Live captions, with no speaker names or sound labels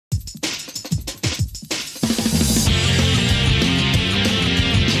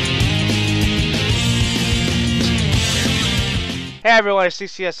Hey everyone, it's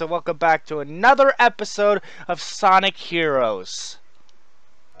CCS and welcome back to another episode of Sonic Heroes.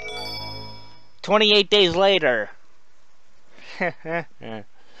 28 days later.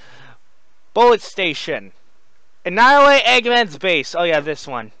 Bullet Station. Annihilate Eggman's base. Oh yeah, this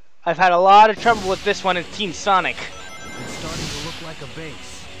one. I've had a lot of trouble with this one in Team Sonic. It's starting to look like a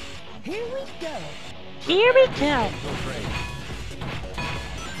base. Here we go. Here we go.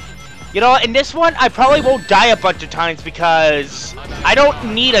 You know, in this one, I probably won't die a bunch of times because I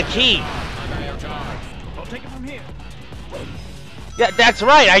don't need a key. I'll take it from here. Yeah, that's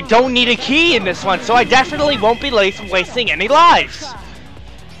right. I don't need a key in this one, so I definitely won't be wasting any lives.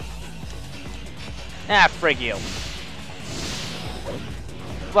 Ah, frig you.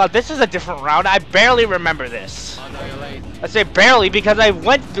 Well, this is a different round. I barely remember this. I say barely because I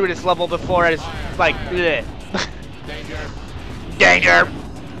went through this level before as, like, bleh. Danger!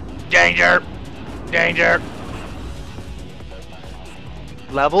 Danger! Danger!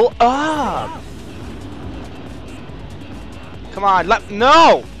 Level up! Come on,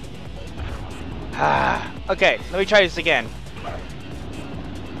 no! Okay, let me try this again.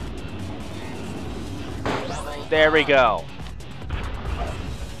 There we go.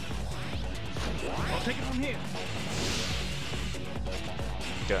 I'll take it from here.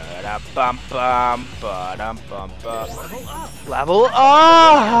 Da-da-bum-bum, ba-dum-bum-bum. Level up. Level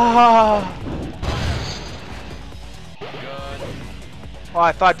up! Oh,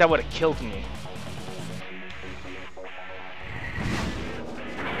 I thought that would have killed me.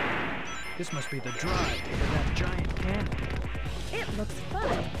 This must be the drive for that giant cannon. It looks fun.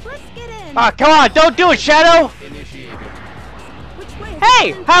 Let's get in. Ah, come on, don't do it, Shadow! Which way?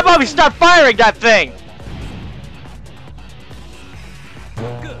 Hey, how about we start firing that thing?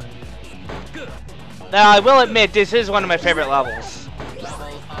 Good. Good. Now, I will admit, this is one of my favorite levels.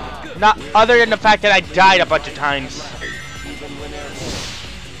 Not other than the fact that I died a bunch of times.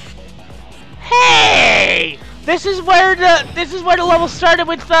 Hey! This is where the level started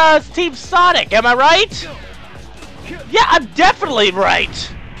with Team Sonic, am I right? Yeah, I'm definitely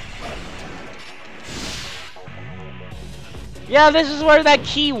right. Yeah, this is where that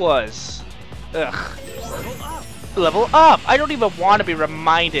key was. Ugh. Level up. I don't even want to be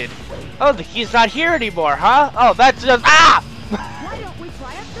reminded. Oh, the key's not here anymore, huh? Oh, that's just Why don't we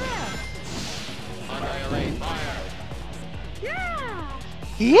try up there? Annihilate fire. Yeah.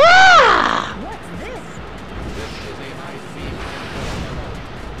 Yeah! What's this? This is a high-speed cannon.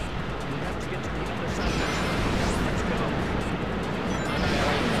 We have to get to the other side of this. Let's go.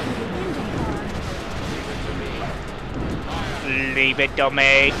 Leave it to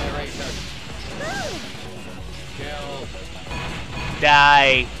me. Kill.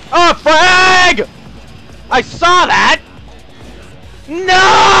 Die. Oh, frag! I saw that!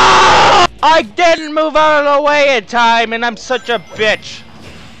 No! I didn't move out of the way in time, and I'm such a bitch.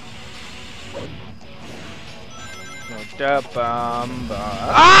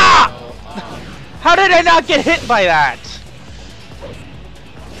 Ah! How did I not get hit by that?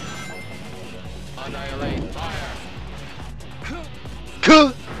 Annihilate fire.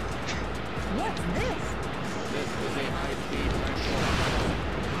 Kuh. What's this? This is a high-speed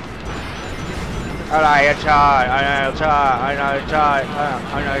I know you're charged. I know you're charged. I know you're charged.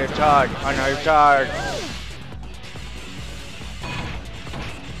 I know you're charged. I know you're charged.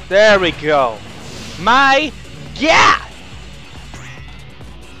 There we go. My God!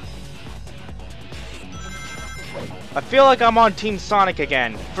 I feel like I'm on Team Sonic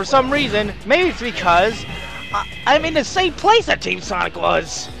again. For some reason, maybe it's because I'm in the same place that Team Sonic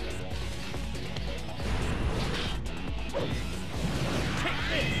was.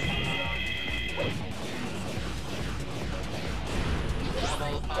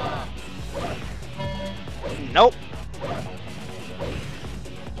 Nope.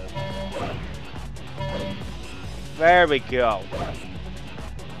 There we go.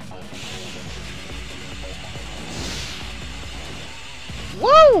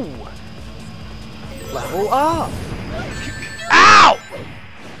 Woo! Level up. Ow!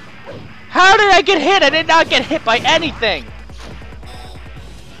 How did I get hit? I did not get hit by anything.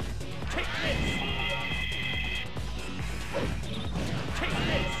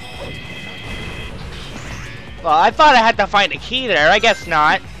 Well, I thought I had to find a key there. I guess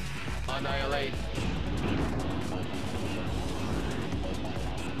not. Annihilate.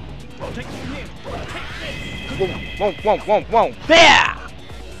 I'll take it from here. Whoa, whoa, whoa, whoa. There!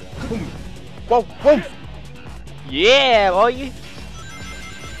 Whoa, whoa. Yeah, boy.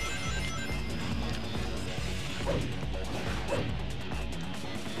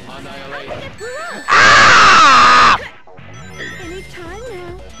 Annihilate. Ah! Anytime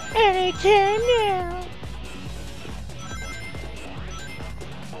now. Anytime now.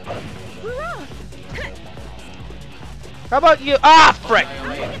 How about you? Ah, frick!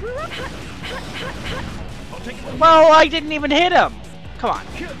 Well, I didn't even hit him. Come on.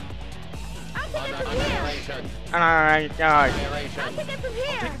 Alright. I'll take it from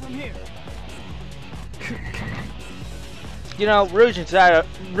here. You know, Rouge and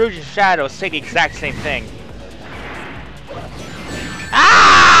Shadow say the exact same thing.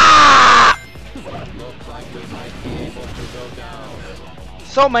 Ah!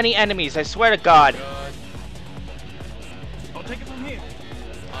 So many enemies, I swear to God. I'll take it from here.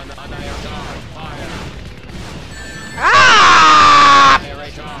 Ah!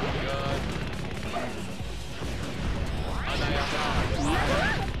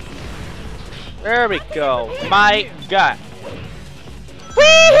 There we go. My God.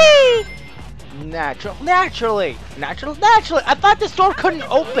 Whee! Naturally. I thought this door couldn't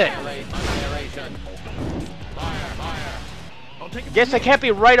open. Guess I can't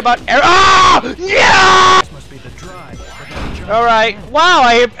be right about error. Ah! Yeah! Must be the drive. All right. Wow,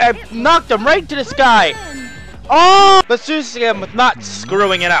 I knocked him right to the sky. Oh, but seriously, him with not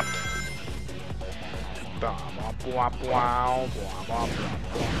screwing it up.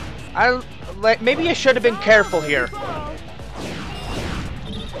 Maybe I should have been careful here.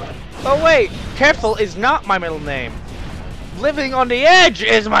 Oh wait, careful is not my middle name. Living on the edge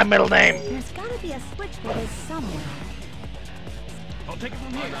is my middle name. There's gotta be a switch for this somewhere. I'll take it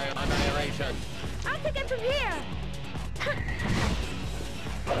from here. Annihilation. I'll take it from here.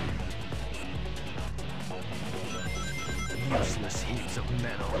 Useless heaps of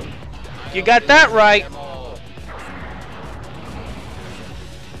metal. You got that right.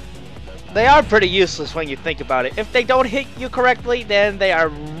 They are pretty useless when you think about it. If they don't hit you correctly, then they are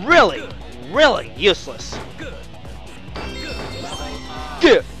really, really useless. Good.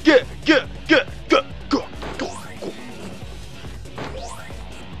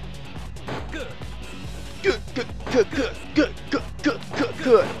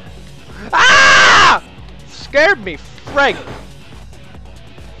 Ah! Scared me, Frank.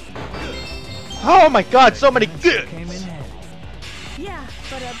 Oh my God, so many good. Came in handy. Yeah,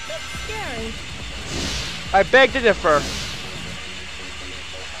 but a bit scary. I beg to differ.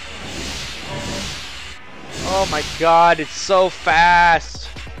 Oh my God, it's so fast.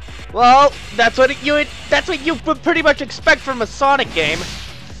 Well, that's what you would pretty much expect from a Sonic game.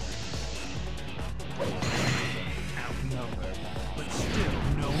 Outnumbered, but still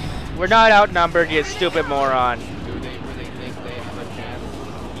no match. We're not outnumbered, you stupid moron. Do they really think they have a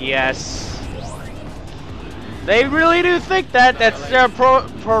chance? Yes. They really do think that. That's their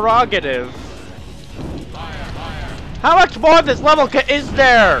prerogative. How much more of this level is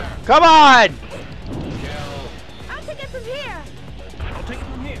there? Come on! I'll take it from here. I'll take it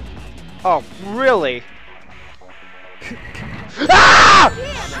from here. Oh, really? Ah!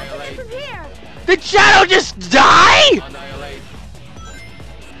 Here, I'll take it from here. Did Shadow just die? Annihilate.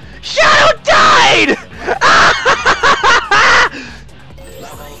 Shadow died!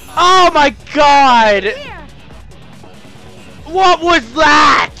 Oh my God! Here. What was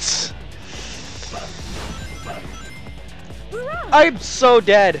that? Hurrah. I'm so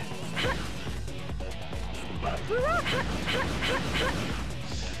dead. Hurrah.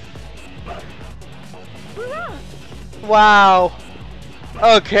 Hurrah. Wow.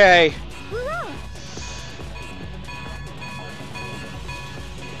 Okay. Hurrah.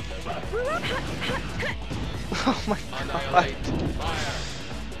 Hurrah. Oh my God. Annihilate. Fire.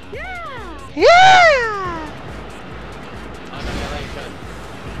 Yeah. Yeah! Annihilation.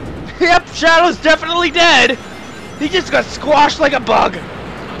 Yep, Shadow's definitely dead. He just got squashed like a bug.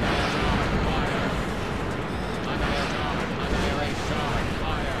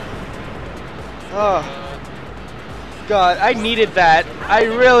 Oh. God, I needed that. I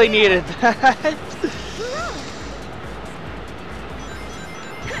really needed that.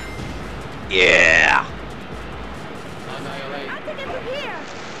 Yeah! I'll take it from here.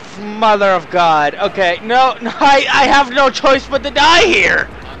 Mother of God. Okay, no, I have no choice but to die here.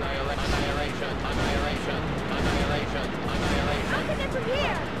 I'll take it from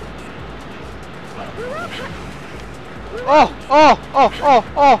here. Oh.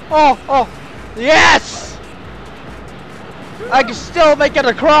 Yes! I can still make it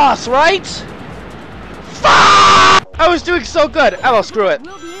across, right? Fuck! I was doing so good. Oh, well, screw it.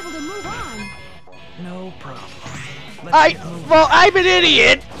 We'll be able to move on. No problem. Let's get moving. Well, I'm an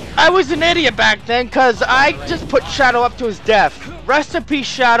idiot. I was an idiot back then, cause I just put Shadow up to his death. Rest in peace,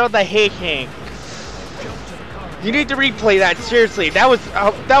 Shadow the Hate King. Jump to the car. You need to replay that, seriously. That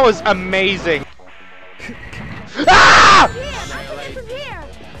was amazing. Ah! Here, I'll take it from here.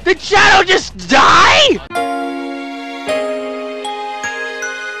 Did Shadow just die?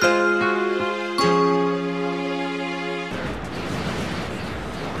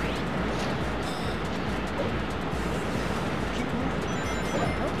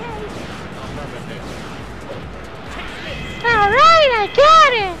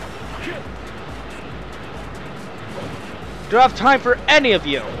 Don't have time for any of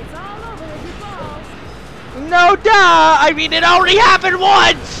you. It's all over if you fall. No, duh! I mean, it already happened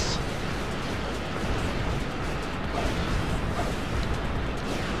once!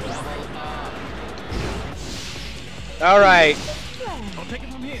 Alright. I'll take it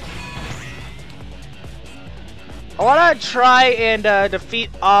from here. I want to try and defeat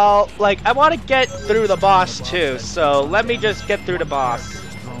all... Like, I want to get through the boss too, so let me just get through the boss. Is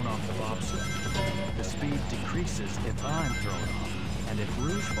thrown off the bobsled. The speed decreases if I'm thrown off, and if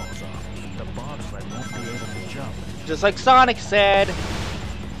Rouge falls off, the bobsled won't be able to jump. Just like Sonic said.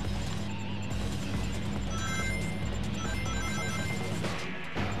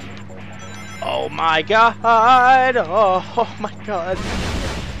 Oh my god! Oh my god!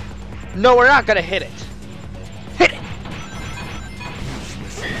 No, we're not gonna hit it. Hit it!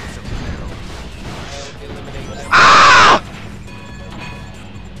 Ah!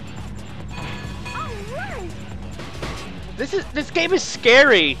 Alright! This game is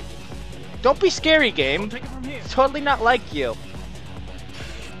scary. Don't be scary, I'll game. take it from here. It's totally not like you.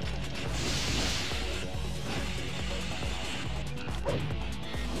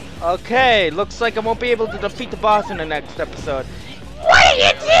 Okay, looks like I won't be able to defeat the boss in the next episode. What are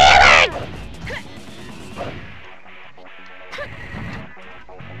you doing?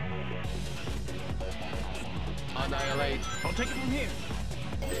 Annihilate. I'll take it from here.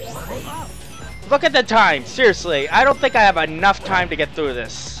 Level up. Look at the time. Seriously, I don't think I have enough time to get through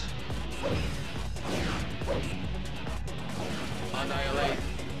this. Annihilate.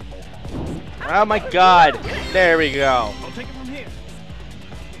 Oh my god. There we go. I'll take it from here.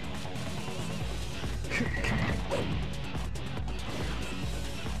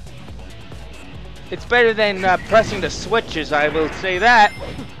 It's better than pressing the switches, I will say that.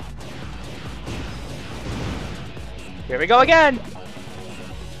 Here we go again.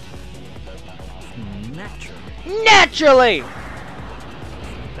 Naturally. Naturally!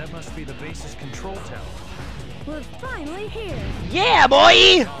 That must be the base's control tower. We're finally here. Yeah,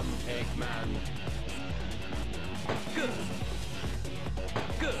 boy! Come, Eggman. Good.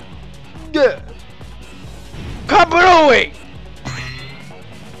 Good. Yeah. Kabrooey!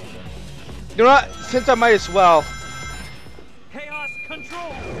 You know what? Since I might as well. Chaos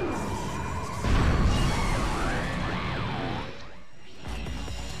control.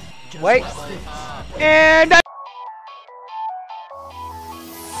 Wait. And I